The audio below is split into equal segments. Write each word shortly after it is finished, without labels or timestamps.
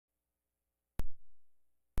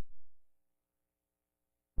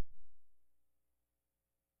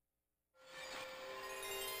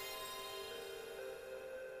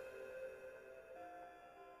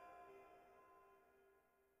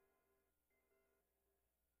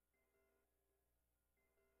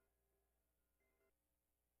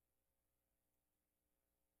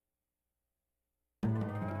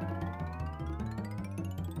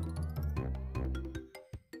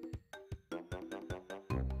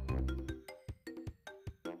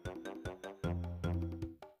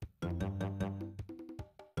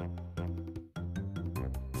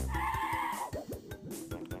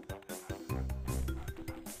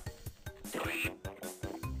Hey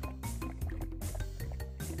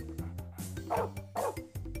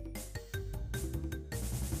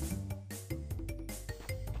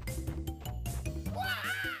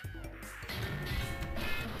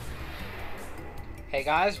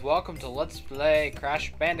guys, welcome to Let's Play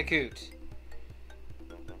Crash Bandicoot.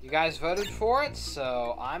 You guys voted for it,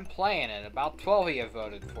 so I'm playing it. About 12 of you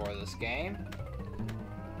voted for this game.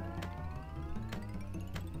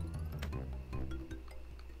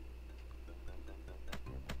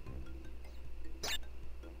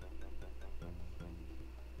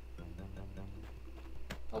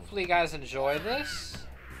 Hopefully you guys enjoy this.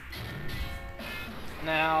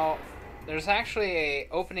 Now, there's actually a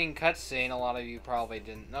opening cutscene. A lot of you probably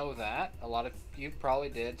didn't know that. A lot of you probably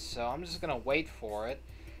did, so I'm just gonna wait for it.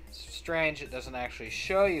 It's strange it doesn't actually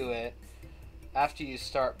show you it after you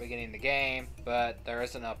start beginning the game, but there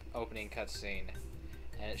is an opening cutscene,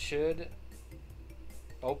 and it should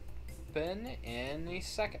open in a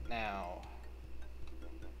second now.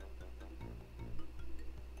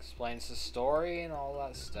 Explains the story and all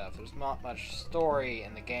that stuff. There's not much story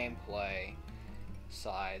in the gameplay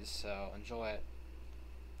side, so enjoy it.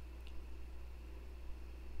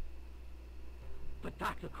 But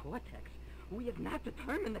Dr. Cortex, we have not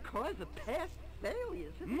determined the cause of past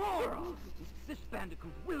failures. Moron! This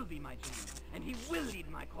Bandicoot will be my genius, and he will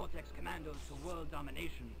lead my Cortex commandos to world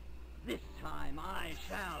domination. This time I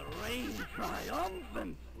shall reign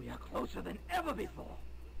triumphant. We are closer than ever before.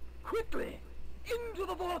 Quickly! Into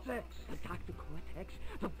the vortex! But Dr. Cortex,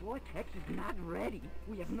 the vortex is not ready.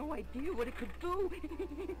 We have no idea what it could do.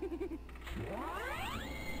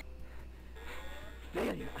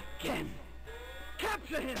 Failure again!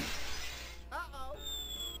 Capture him! Uh-oh.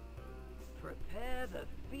 Prepare the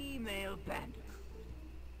female Bandicoot.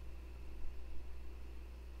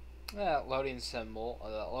 That loading symbol,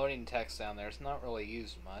 that loading text down there is not really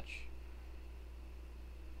used much.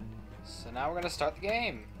 So now we're going to start the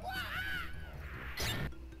game.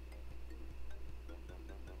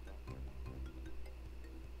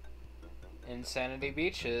 Sanity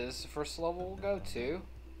Beach is the first level we'll go to.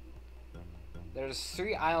 There's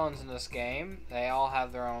 3 islands in this game. They all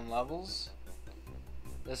have their own levels.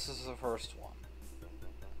 This is the first one.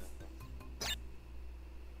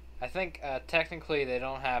 I think technically they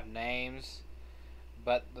don't have names,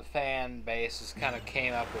 but the fan base just kind of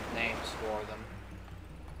came up with names for them.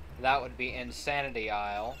 That would be Insanity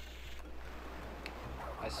Isle,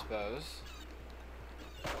 I suppose.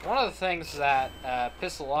 One of the things that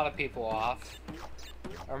piss a lot of people off,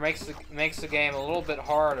 or makes the game a little bit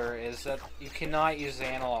harder, is that you cannot use the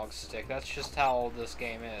analog stick. That's just how old this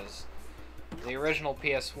game is. The original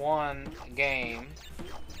PS1 game,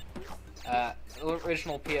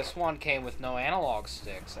 came with no analog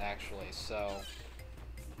sticks, actually. So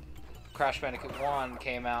Crash Bandicoot 1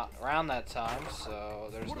 came out around that time,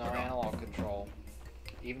 so there's no analog control,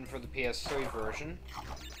 even for the PS3 version.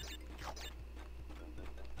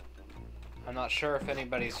 I'm not sure if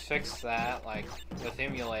anybody's fixed that, like with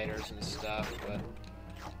emulators and stuff, but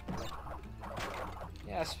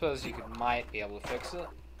yeah, I suppose you might be able to fix it.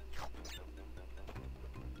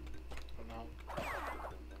 I don't know.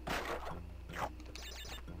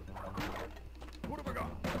 What have I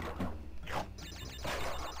got?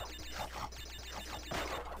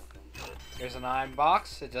 Here's an iron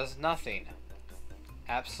box. It does nothing.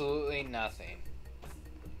 Absolutely nothing.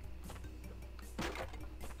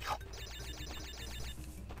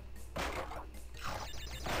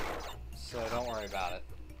 So don't worry about it.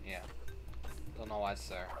 Yeah. Don't know why it's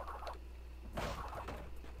there.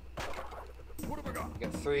 What have I got? You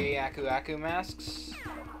get 3 Aku Aku masks.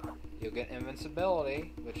 You'll get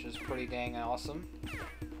invincibility, which is pretty dang awesome.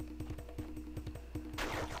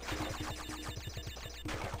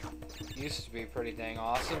 Used to be pretty dang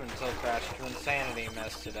awesome until Crash to Insanity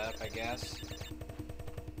messed it up, I guess.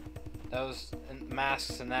 Those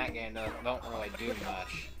masks in that game don't really do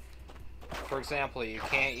much. For example, you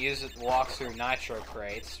can't use it to walk through nitro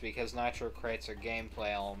crates, because nitro crates are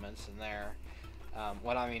gameplay elements in there.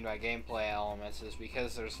 What I mean by gameplay elements is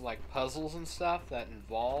because there's like puzzles and stuff that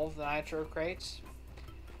involve the nitro crates.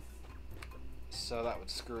 So that would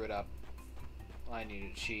screw it up. I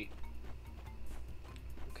need to cheat.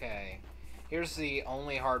 Okay. Here's the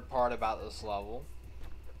only hard part about this level.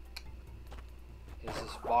 Is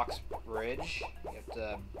this box bridge. You have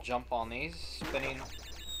to jump on these. Spinning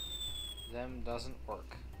them doesn't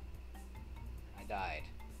work. I died.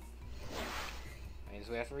 That means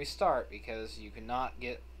we have to restart because you cannot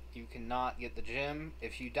get the gem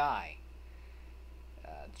if you die.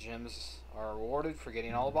 Gems are rewarded for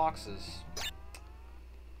getting all the boxes.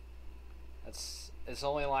 it's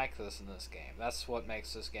only like this in this game. That's what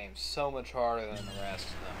makes this game so much harder than the rest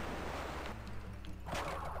of them.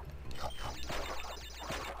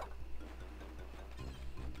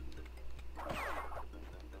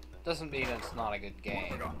 Doesn't mean it's not a good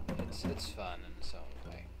game. It's fun in its own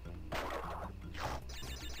way.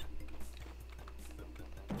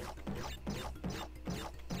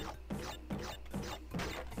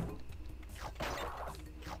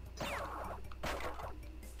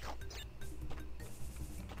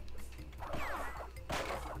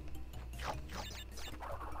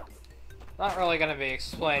 Not really going to be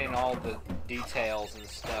explaining all the details and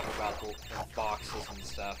stuff about the boxes and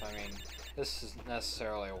stuff. I mean, this isn't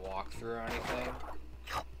necessarily a walkthrough or anything.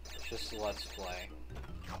 It's just a let's play.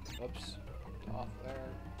 Whoops. Off there.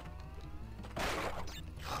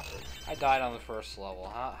 I died on the first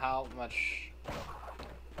level. How much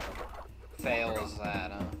fail is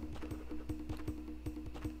that, huh?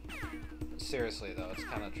 Seriously though, it's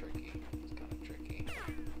kind of tricky. It's kind of tricky.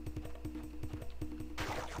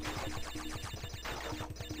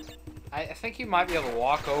 I think you might be able to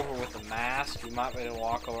walk over with the mast. You might be able to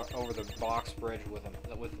walk over the box bridge with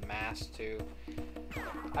the mast too.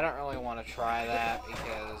 I don't really want to try that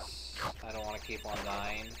because I don't want to keep on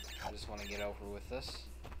dying. I just want to get over with this.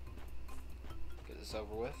 Get this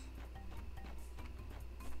over with.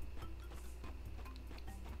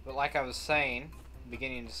 But like I was saying,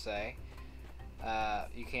 beginning to say,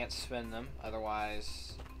 you can't spin them,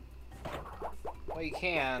 otherwise... Well, you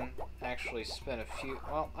can actually spin a few...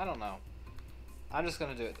 Well, I don't know. I'm just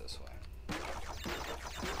going to do it this way.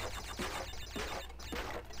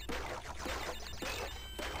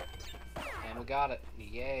 And we got it.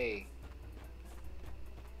 Yay.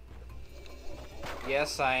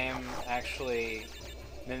 Yes, I am actually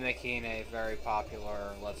mimicking a very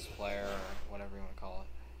popular Let's Player, or whatever you want to call it.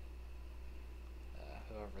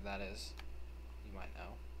 Whoever that is, you might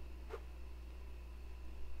know.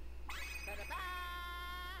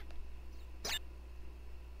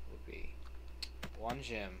 Would be one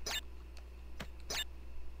gem.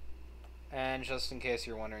 And just in case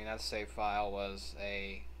you're wondering, that save file was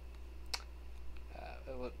a...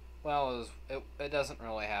 it doesn't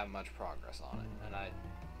really have much progress on it, and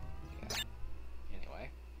yeah. Anyway,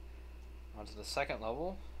 on to the second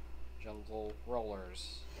level, Jungle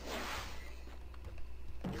Rollers.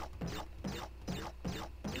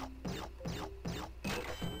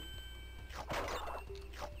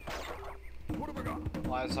 What have I got?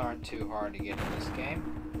 Lives aren't too hard to get in this game.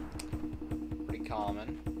 Pretty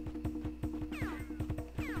common.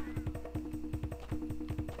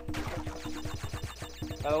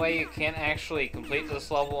 By the way, you can't actually complete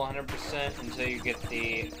this level 100% until you get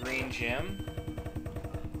the green gem,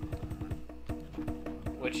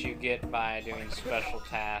 which you get by doing special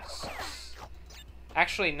tasks.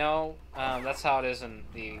 Actually, no, that's how it is in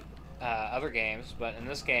the other games, but in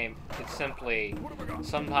this game, it's simply,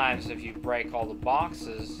 sometimes if you break all the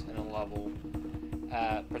boxes in a level,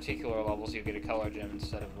 particular levels, you get a color gem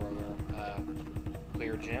instead of a regular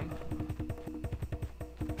clear gem.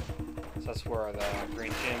 So that's where the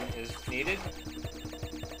green gem is needed.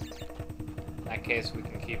 In that case, we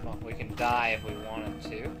can die if we wanted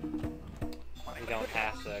to. We don't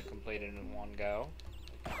have to complete it in one go.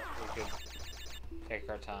 We could take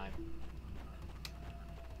our time.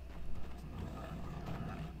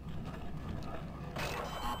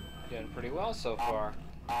 Doing pretty well so far.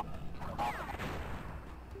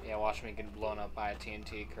 Yeah, watch me get blown up by a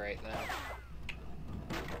TNT crate then.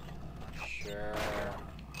 Sure.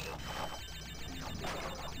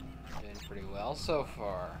 Doing pretty well so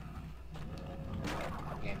far.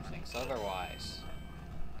 Game thinks otherwise.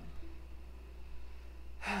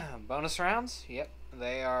 Bonus rounds? Yep,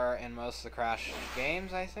 they are in most of the Crash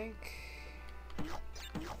games, I think.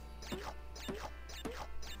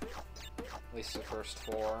 At least the first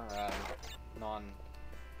 4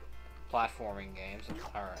 non-platforming games.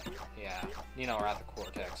 Alright, yeah. You know, Wrath of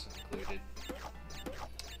Cortex included.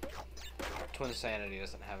 Twin Sanity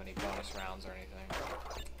doesn't have any bonus rounds or anything.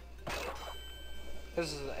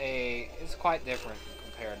 It's quite different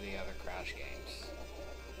compared to the other Crash games.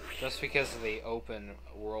 Just because of the open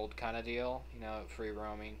world kind of deal, you know, free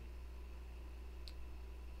roaming.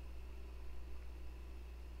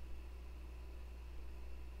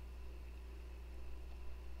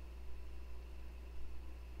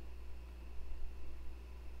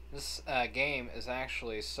 This game is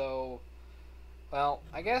actually so, well,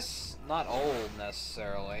 I guess not old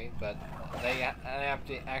necessarily, but they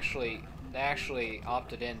actually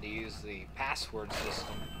opted in to use the password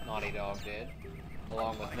system. Naughty Dog did,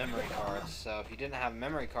 along with memory cards. So if you didn't have a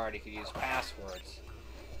memory card, you could use passwords.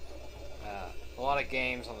 A lot of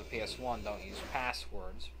games on the PS1 don't use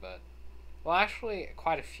passwords, but... Well, actually,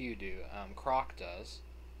 quite a few do. Croc does.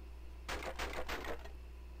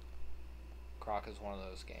 Croc is one of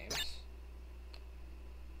those games.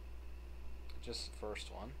 Just the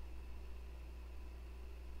first one.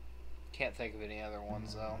 Can't think of any other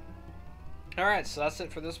ones, though. Alright, so that's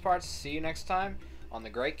it for this part. See you next time on The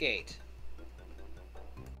Great Gate.